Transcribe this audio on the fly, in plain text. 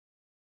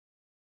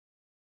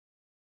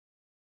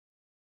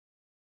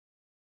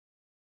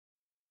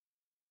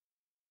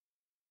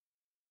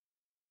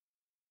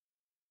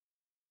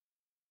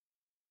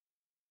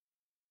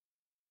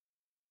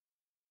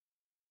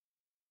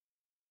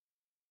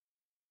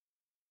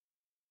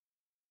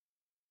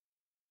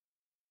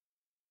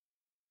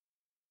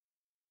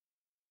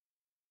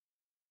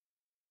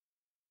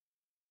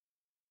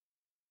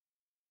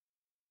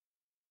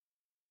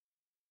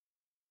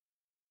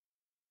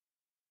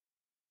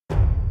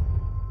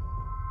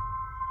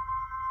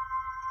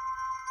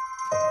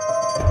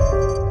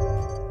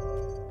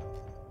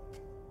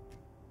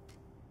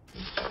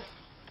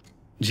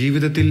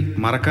ജീവിതത്തിൽ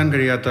മറക്കാൻ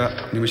കഴിയാത്ത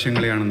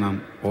നിമിഷങ്ങളെയാണ് നാം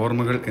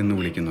ഓർമ്മകൾ എന്ന്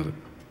വിളിക്കുന്നത്.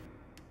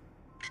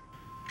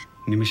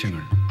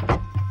 നിമിഷങ്ങൾ,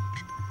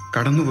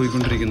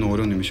 കടന്നുപോയിക്കൊണ്ടിരിക്കുന്ന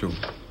ഓരോ നിമിഷവും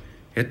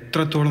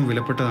എത്രത്തോളം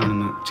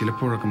വിലപ്പെട്ടതാണെന്ന്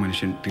ചിലപ്പോഴൊക്കെ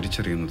മനുഷ്യൻ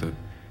തിരിച്ചറിയുന്നത്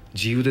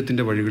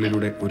ജീവിതത്തിൻ്റെ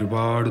വഴികളിലൂടെ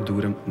ഒരുപാട്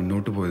ദൂരം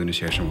മുന്നോട്ട് പോയതിനു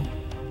ശേഷവും.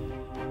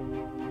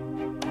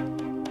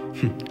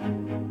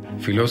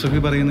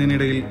 ഫിലോസഫി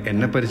പറയുന്നതിനിടയിൽ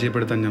എന്നെ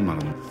പരിചയപ്പെടുത്താൻ ഞാൻ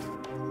മറന്നു.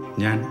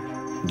 ഞാൻ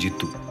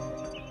ജിത്തു.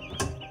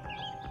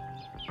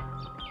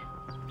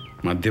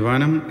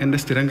 മദ്യപാനം എൻ്റെ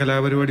സ്ഥിരം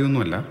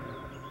കലാപരിപാടിയൊന്നുമല്ല.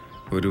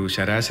 ഒരു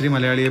ശരാശരി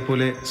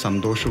മലയാളിയെപ്പോലെ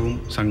സന്തോഷവും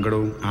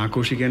സങ്കടവും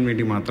ആഘോഷിക്കാൻ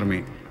വേണ്ടി മാത്രമേ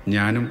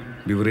ഞാനും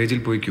ബിവറേജിൽ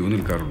പോയി ക്യൂ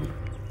നിൽക്കാറുള്ളൂ.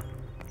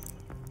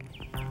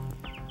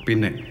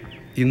 പിന്നെ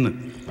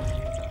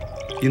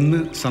ഇന്ന്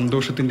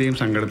സന്തോഷത്തിൻ്റെയും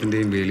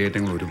സങ്കടത്തിൻ്റെയും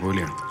വേലിയേറ്റങ്ങൾ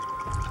ഒരുപോലെയാണ്.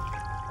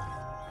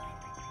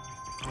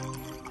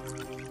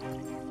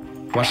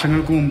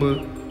 വർഷങ്ങൾക്ക് മുമ്പ്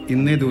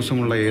ഇന്നേ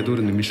ദിവസമുള്ള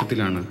ഏതൊരു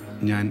നിമിഷത്തിലാണ്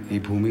ഞാൻ ഈ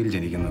ഭൂമിയിൽ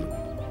ജനിക്കുന്നത്.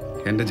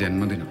 എൻ്റെ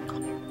ജന്മദിനം,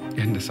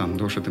 എൻ്റെ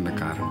സന്തോഷത്തിൻ്റെ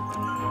കാരണം.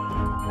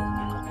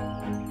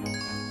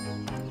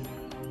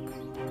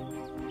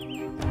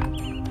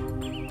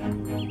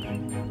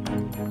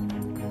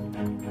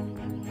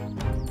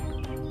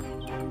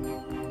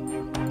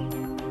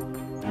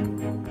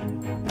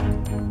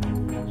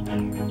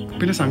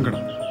 പിന്നെ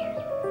സങ്കടം.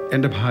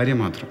 എൻ്റെ ഭാര്യ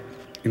മാത്രം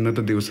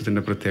ഇന്നത്തെ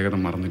ദിവസത്തിൻ്റെ പ്രത്യേകത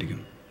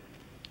മറന്നിരിക്കുന്നു.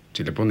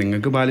 ചിലപ്പോൾ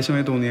നിങ്ങൾക്ക്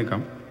ബാലിശമായി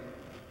തോന്നിയേക്കാം,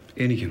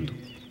 എനിക്കെന്തോ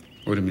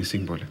ഒരു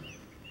മിസ്സിംഗ് പോലെ.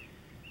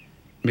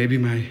 May be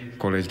my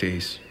college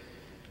days,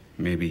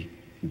 may be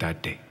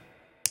that day.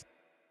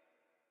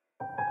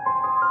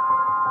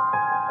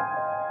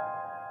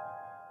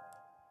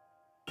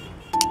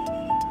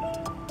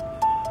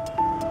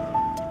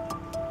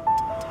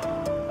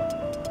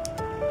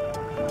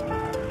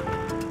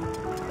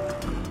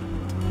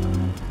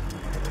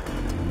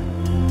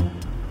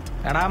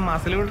 എടാ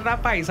മസിൽ വിട്ടിട്ടാ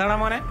പൈസ ആടാ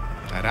മോനെ.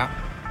 തരാ,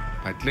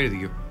 പറ്റില്ല,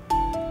 എഴുതിക്കോ.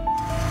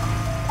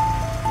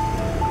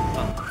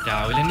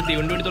 രാവിലെ തന്നെ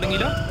തീവണ്ടി ഓടി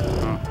തുടങ്ങിയില്ലോ.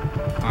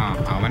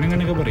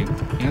 അവനെങ്ങനെയൊക്കെ പറയും.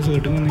 ഞാൻ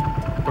സീട്ടും വന്നേ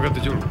ഇപ്പൊ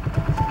കത്തിച്ചോളൂ.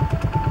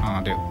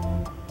 അതെയോ,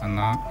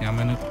 എന്നാ ഞാൻ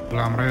പിന്നെ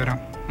ഗ്ലാമറായി വരാം.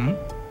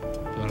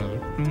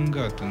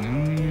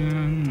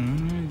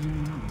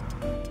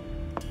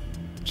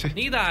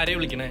 നീ ഇതാരെ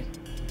വിളിക്കണേ?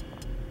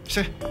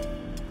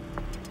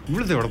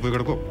 ഇവിടുത്തെ എവിടെ പോയി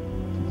കിടക്കോ?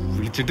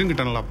 വിളിച്ചിട്ടും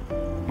കിട്ടാനുള്ള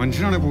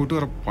മനുഷ്യനാണെ പോയിട്ട്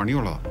വേറെ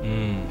പണിയുള്ളതാ.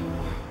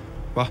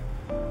 വാ,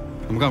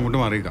 നമുക്ക് അങ്ങോട്ട്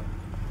മാറിയിക്കാം.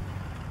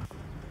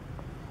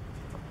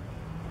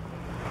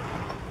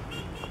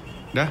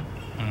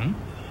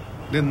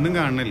 ഇതെന്നും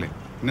കാണണില്ലേ?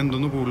 പിന്നെ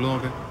എന്തൊന്ന് കൂടുതൽ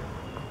നോക്കെ.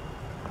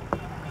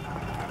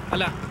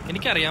 അല്ല,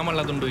 എനിക്കറിയാൻ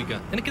പാടില്ലാത്തോണ്ട്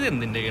ചോദിക്കാം, എനിക്കിത്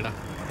എന്തിന്റെ കേടാ?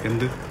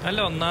 എന്ത്? അല്ല,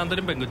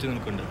 ഒന്നാന്തരം പെങ്കൊച്ചു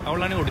നിൽക്കുന്നുണ്ട്,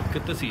 അവളാണ്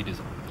ഒടുക്കത്തെ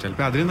സീരിയസ്.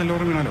 ചിലപ്പോ അതിന് നല്ല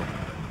ഓർമ്മയാണല്ലോ.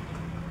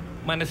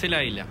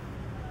 മനസ്സിലായില്ല.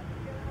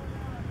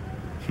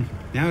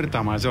 ഞാൻ ഒരു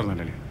തമാശ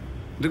പറഞ്ഞല്ലേ,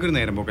 ഇതൊക്കെ ഒരു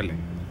നേരം പോക്കല്ലേ.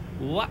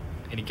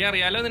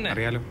 എനിക്കറിയാലോ നിന്നെ.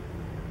 അറിയാലോ.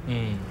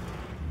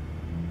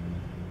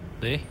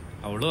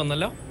 അവള്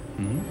വന്നല്ലോ.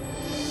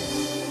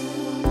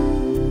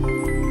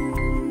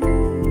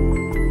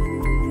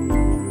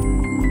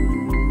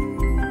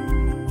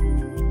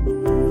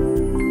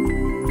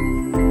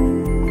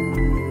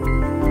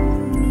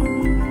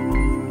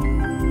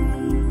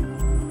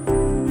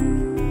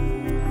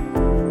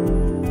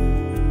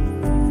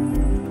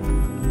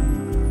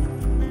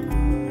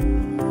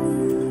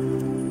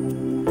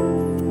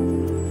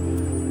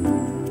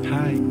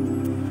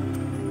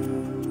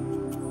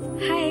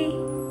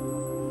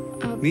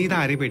 നീ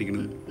ഇതാരെ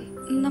പേടിക്കണത്?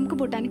 നമുക്ക്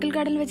ബൊട്ടാനിക്കൽ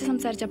ഗാർഡനിൽ വെച്ച്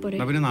സംസാരിച്ചാ പോരെ?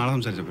 പിന്നെ നാളെ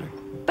സംസാരിച്ചാ പോരെ?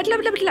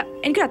 പറ്റില്ല,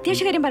 എനിക്കൊരു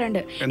അത്യാവശ്യ കാര്യം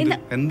പറയാനുണ്ട്.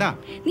 എന്താ?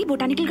 നീ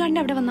ബൊട്ടാനിക്കൽ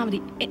ഗാർഡന്റെ അവിടെ വന്നാ മതി,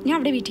 ഞാൻ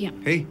അവിടെ വെയിറ്റ് ചെയ്യാം.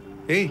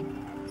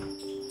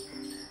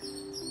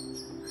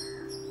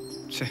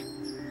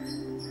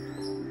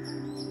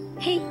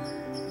 ഹേയ്,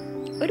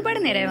 ഒരുപാട്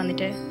നേരമായി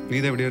വന്നിട്ട്. നീ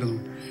എവിടെയായിരുന്നു?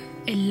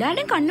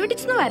 എല്ലാരും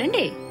കണ്ണുപിടിച്ചൊന്ന്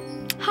വരണ്ടേ?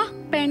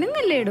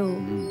 പെണുങ്ങല്ലേടോ.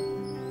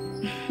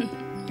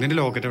 നിന്റെ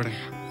ലോക്കറ്റ് എവിടെ?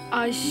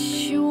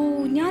 അശ്ശോ,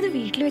 ഞാൻ അത്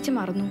വീട്ടിൽ വെച്ച്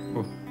മറന്നു.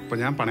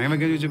 ഞാൻ പണയം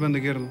വെക്കാൻ ചോദിച്ചപ്പോ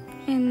എന്തൊക്കെയായിരുന്നു?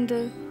 എന്ത്?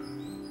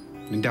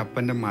 നിന്റെ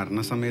അപ്പന്റെ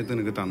മരണസമയത്ത്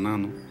നിനക്ക്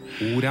തന്നാന്നു,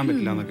 ഊരാൻ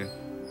പറ്റില്ല എന്നൊക്കെ.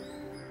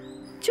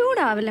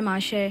 ചൂടാവല്ലേ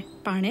മാഷേ,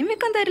 പണയം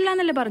വെക്കാൻ തരില്ല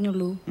എന്നല്ലേ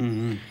പറഞ്ഞുള്ളൂ.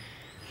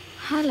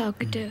 ആ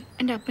ലോക്കറ്റ്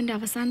എൻ്റെ അപ്പൻ്റെ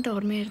അവസാനത്തെ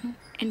ഓർമ്മയായിരുന്നു.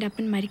 എൻ്റെ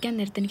അപ്പൻ മരിക്കാൻ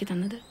നേരത്തെ എനിക്ക്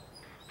തന്നത്.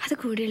 അത്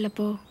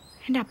കൂടെയുള്ളപ്പോ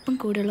എൻ്റെ അപ്പൻ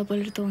കൂടെയുള്ള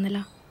പോലൊരു തോന്നല.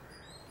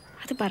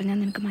 അത് പറഞ്ഞാൽ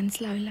നിനക്ക്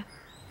മനസ്സിലാവില്ല.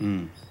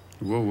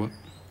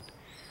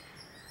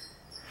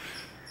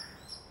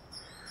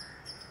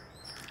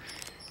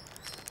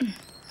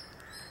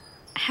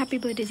 Happy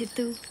birthday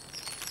Jithu.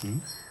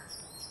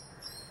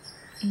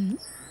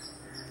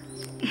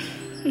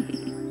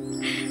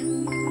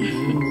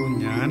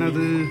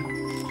 ഞാനത്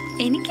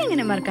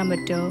എനിക്കെങ്ങനെ മറക്കാൻ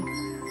പറ്റോ?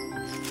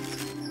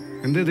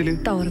 എന്താ ഇതില്?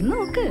 തുറന്നു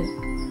നോക്ക്.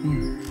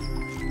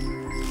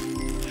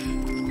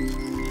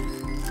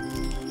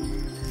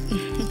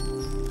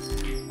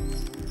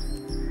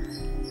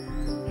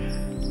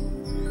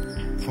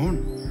 ഫോൺ.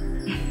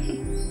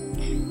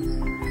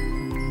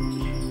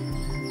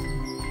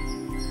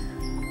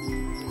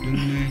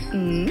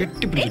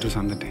 കെട്ടിപ്പിടിച്ചിട്ട്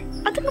സന്തട്ടെ.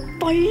 അതങ്ങ്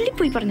പള്ളി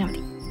പോയി പറഞ്ഞാ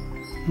മതി.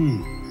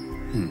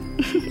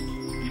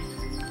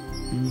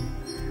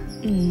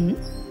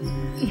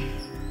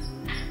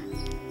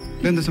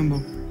 ഇതെന്താ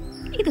സംഭവം?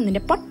 ഇത്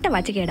നിന്റെ പൊട്ട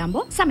വാച്ച്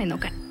കേടാകുമ്പോ സമയം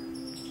നോക്കാൻ.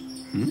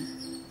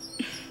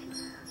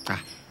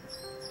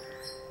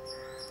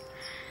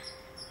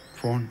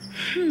 Phone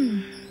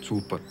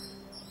super.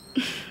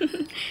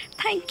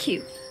 Thank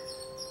you.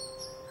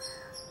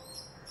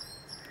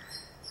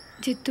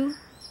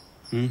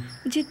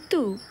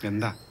 Jithu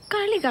എന്താ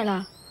കളികളാ?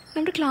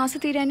 നമ്മുടെ ക്ലാസ്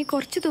തീരാൻ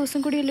കുറച്ച് ദിവസം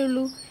കൂടിയല്ലേ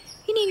ഉള്ളൂ.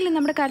 ഇനിയെങ്കിലും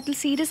നമ്മുടെ കാര്യത്തിൽ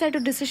സീരിയസ്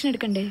ആയിട്ട് ഡിസിഷൻ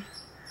എടുക്കണ്ടേ?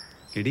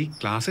 എടി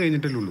ക്ലാസ്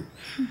കഴിഞ്ഞിട്ടല്ലേ ഉള്ളൂ,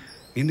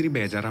 നീ എന്തിനീ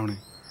ബേജാറാവണേ?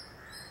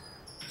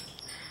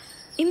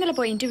 ഇന്നലെ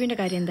പോയി ഇന്റർവ്യൂവിന്റെ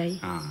കാര്യം എന്തായി?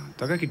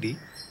 അതൊക്കെ കിട്ടി.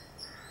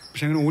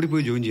 പക്ഷെ അങ്ങനെ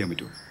ഓടിപ്പോയി ജോയിൻ ചെയ്യാൻ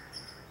പറ്റുമോ?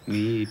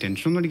 നീ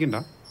ടെൻഷനൊന്നും അടിക്കണ്ട,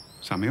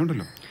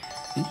 സമയമുണ്ടല്ലോ.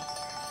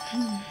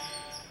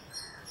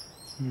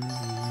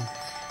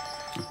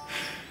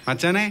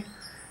 അച്ഛനെ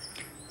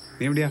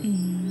നീ എവിടെയാ?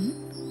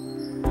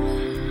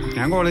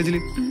 ഞാൻ കോളേജിൽ.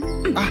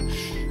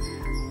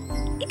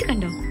 ഇത്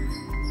കണ്ടോ?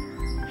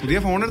 പുതിയ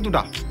ഫോൺ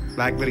എടുത്തുട്ടാ,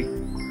 ബ്ലാക്ക്ബെറി.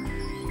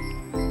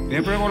 നീ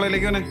എപ്പോഴാ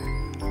കോളേജിലേക്ക് വന്നെ?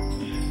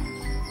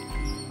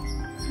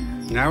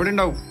 ഞാൻ ഇവിടെ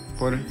ഉണ്ടാവും.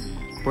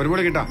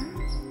 പോരുമ്പോൾ കിട്ടാ.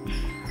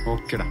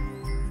 ഓക്കേടാ.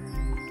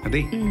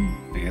 അതെ,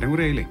 നേരം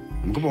കുറെ ആയില്ലേ,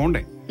 നമുക്ക്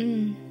പോകണ്ടേ?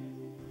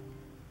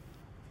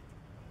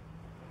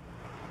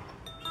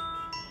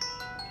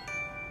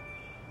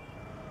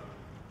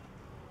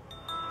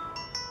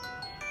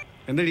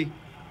 എന്തടി?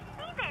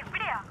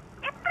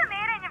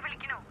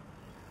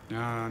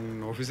 ഞാൻ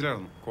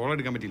ഓഫീസിലായിരുന്നു, കോൾ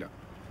എടുക്കാൻ പറ്റിയില്ല.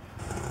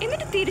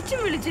 എന്നിട്ട് തിരിച്ചും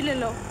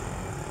വിളിച്ചില്ലല്ലോ.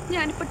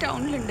 ഞാനിപ്പോ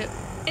ടൗണിലുണ്ട്,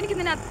 എനിക്ക്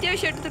നിന്നെ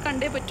അത്യാവശ്യമായിട്ട്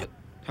കണ്ടേ പറ്റൂ.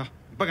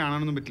 ഇപ്പൊ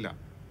കാണാനൊന്നും പറ്റില്ല,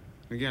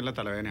 എനിക്ക് നല്ല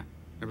തലവേദന.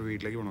 ഇപ്പൊ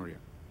വീട്ടിലേക്ക് പോണ വഴിയാ.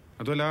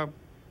 അതുമല്ല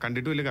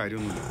കണ്ടിട്ട് വലിയ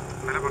കാര്യമൊന്നുമില്ല.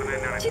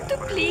 ചിത്തു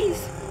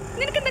പ്ലീസ്,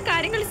 നിനക്കെന്താ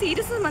കാര്യങ്ങൾ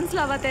സീരിയസ്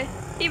മനസ്സിലാവാത്തെ?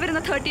 ഈ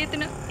വരുന്ന 30th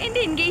എന്റെ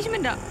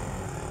എൻഗേജ്മെന്റാ.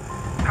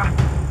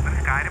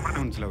 കാര്യം പറഞ്ഞ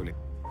മനസ്സിലാവൂലേ?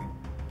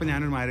 ഇപ്പൊ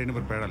ഞാനൊരു മാരേജിന്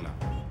പ്രിപ്പയർഡ് അല്ല.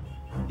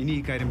 ഇനി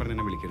ഈ കാര്യം പറഞ്ഞ്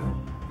എന്നെ വിളിക്കരുത്.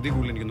 ഇതിൽ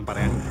കൂടുതൽ എനിക്കൊന്നും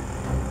പറയാനില്ല.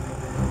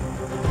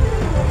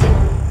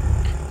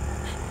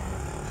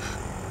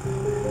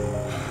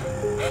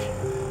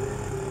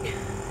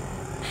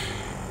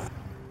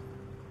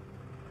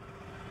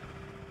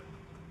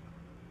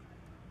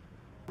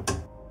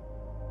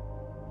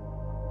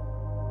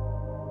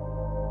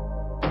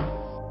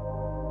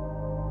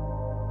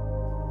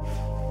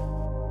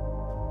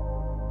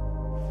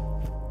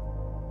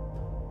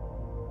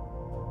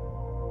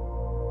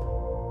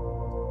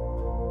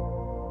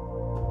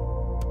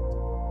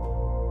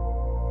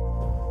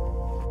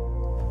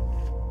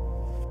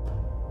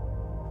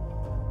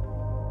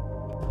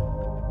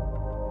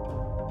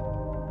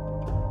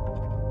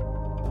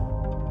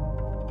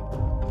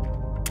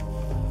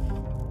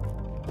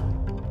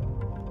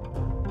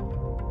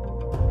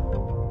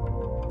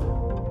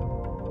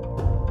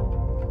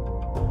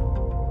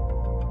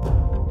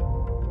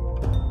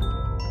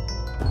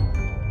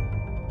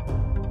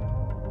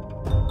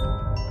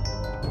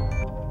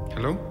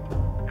 ഹലോ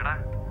എടാ,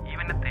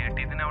 ഇവന്റെ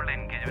 30th അവളുടെ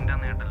എൻഗേജ്മെന്റ്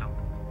ആണെന്ന് കേട്ടല്ലോ.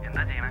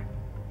 എന്താ ചെയ്യണേ?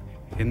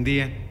 എന്ത്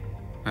ചെയ്യാൻ?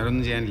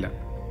 അതൊന്നും ചെയ്യാനില്ല.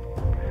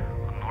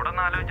 ഒന്നുകൂടെ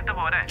ഒന്ന് ആലോചിച്ചിട്ട്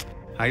പോരെ?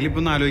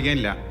 അതിലിപ്പൊന്നും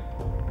ആലോചിക്കാനില്ല.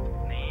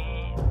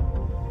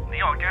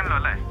 നീ ഓക്കെ ആണല്ലോ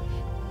അല്ലേ?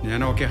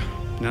 ഞാൻ ഓക്കെയാ.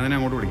 ഞാൻ തന്നെ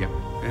അങ്ങോട്ട് വിളിക്കാം.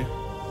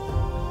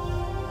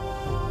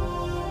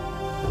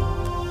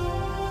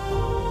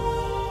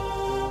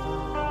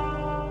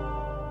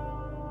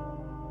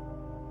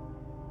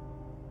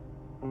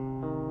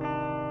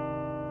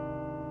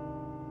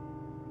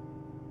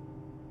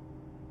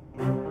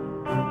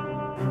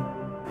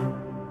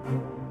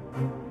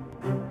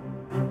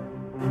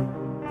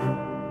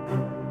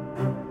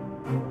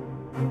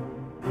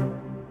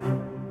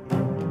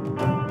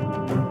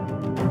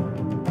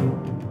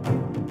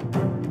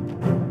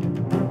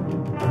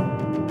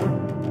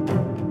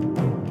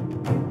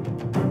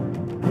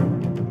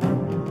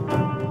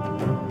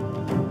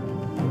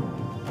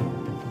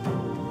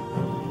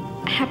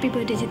 Happy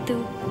birthday Jithu.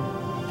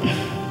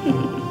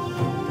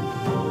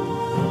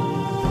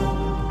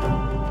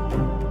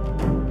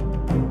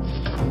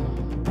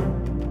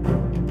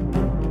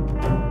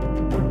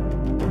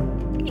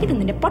 ഇത്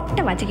നിന്റെ പൊട്ട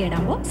വാച്ച്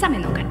കേടാകുമ്പോ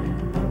സമയം നോക്കാൻ.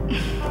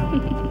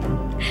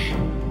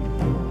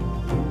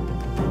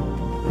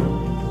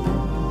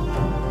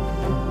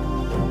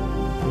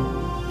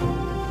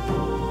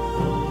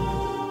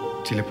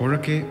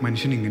 ചിലപ്പോഴൊക്കെ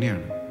മനുഷ്യൻ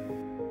ഇങ്ങനെയാണ്.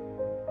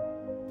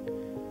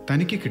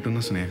 തനിക്ക്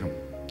കിട്ടുന്ന സ്നേഹം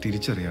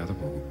തിരിച്ചറിയാതെ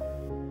പോകും,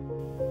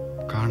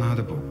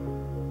 കാണാതെ പോകും.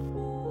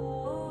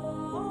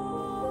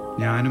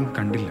 ഞാനും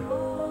കണ്ടില്ല.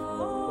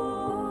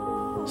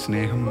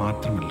 സ്നേഹം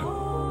മാത്രമല്ല,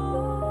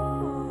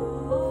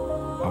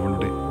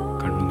 അവളുടെ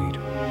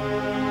കണ്ണുനീരും.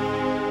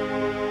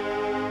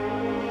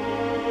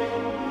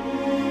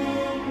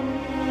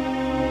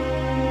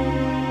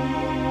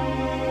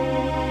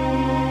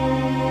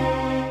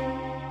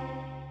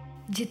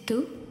 ജിത്തു,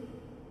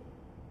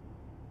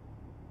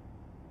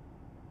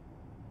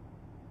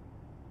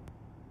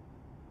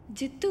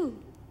 ജിത്തു.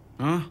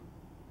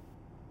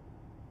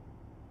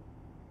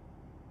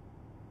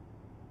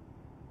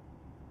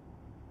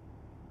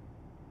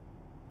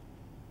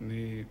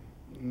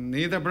 നീ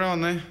ഇതെപ്പോഴാ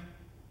വന്നേ?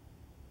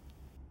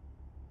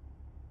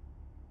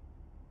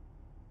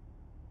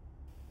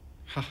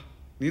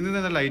 നീ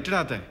നിന്ന ലൈറ്റ്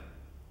ഇടാത്തെ?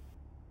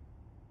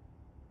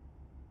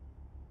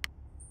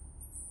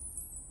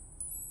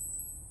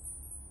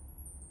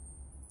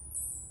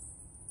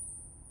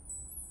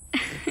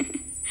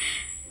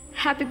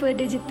 Happy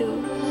birthday Jithu.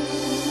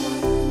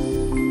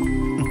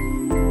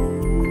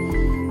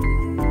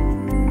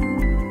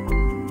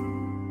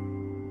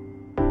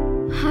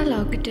 ആ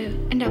ലോക്കറ്റ്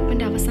എൻ്റെ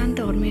അപ്പൻ്റെ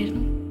അവസാനത്തെ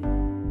ഓർമ്മയായിരുന്നു.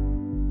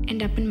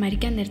 എൻ്റെ അപ്പൻ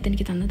മരിക്കാൻ നേരത്തെ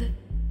എനിക്ക് തന്നത്.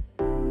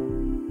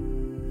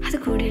 അത്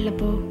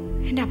കൂടെയുള്ളപ്പോൾ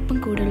എൻ്റെ അപ്പം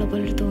കൂടെയുള്ള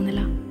പോലൊരു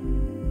തോന്നല.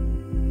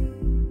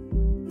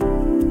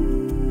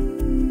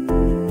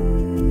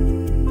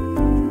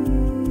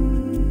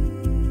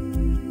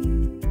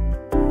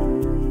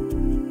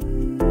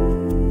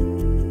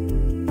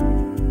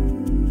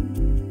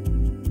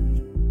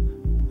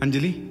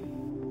 അഞ്ജലി,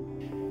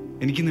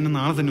 എനിക്ക് നിന്നെ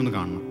നാളെ തന്നെ ഒന്ന്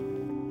കാണണം.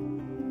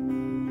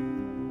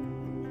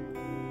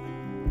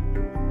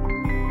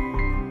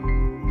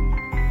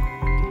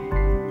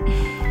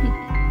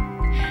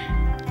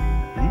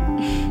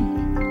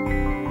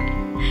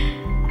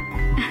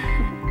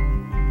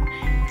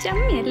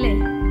 ചമ്മിയല്ലേ?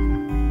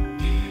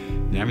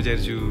 ഞാൻ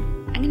വിചാരിച്ചു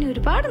അങ്ങനെ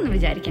ഒരുപാടൊന്നും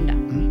വിചാരിക്കണ്ട.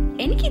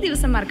 എനിക്ക് ഈ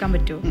ദിവസം മറക്കാൻ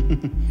പറ്റുമോ?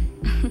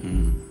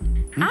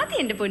 ആദ്യം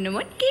എൻ്റെ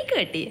പൊന്നുമോൻ കേക്ക്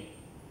കട്ടിയേ.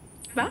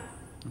 വാ.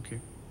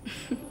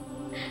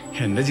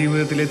 എൻ്റെ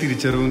ജീവിതത്തിലെ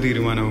തിരിച്ചറിവും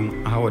തീരുമാനവും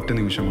ആ ഒറ്റ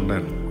നിമിഷം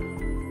കൊണ്ടായിരുന്നു.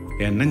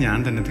 എന്നെ ഞാൻ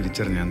തന്നെ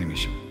തിരിച്ചറിഞ്ഞ ആ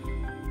നിമിഷം.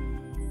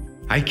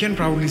 I can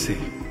proudly say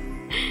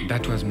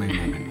that was my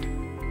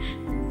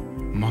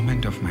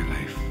moment of my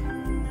life.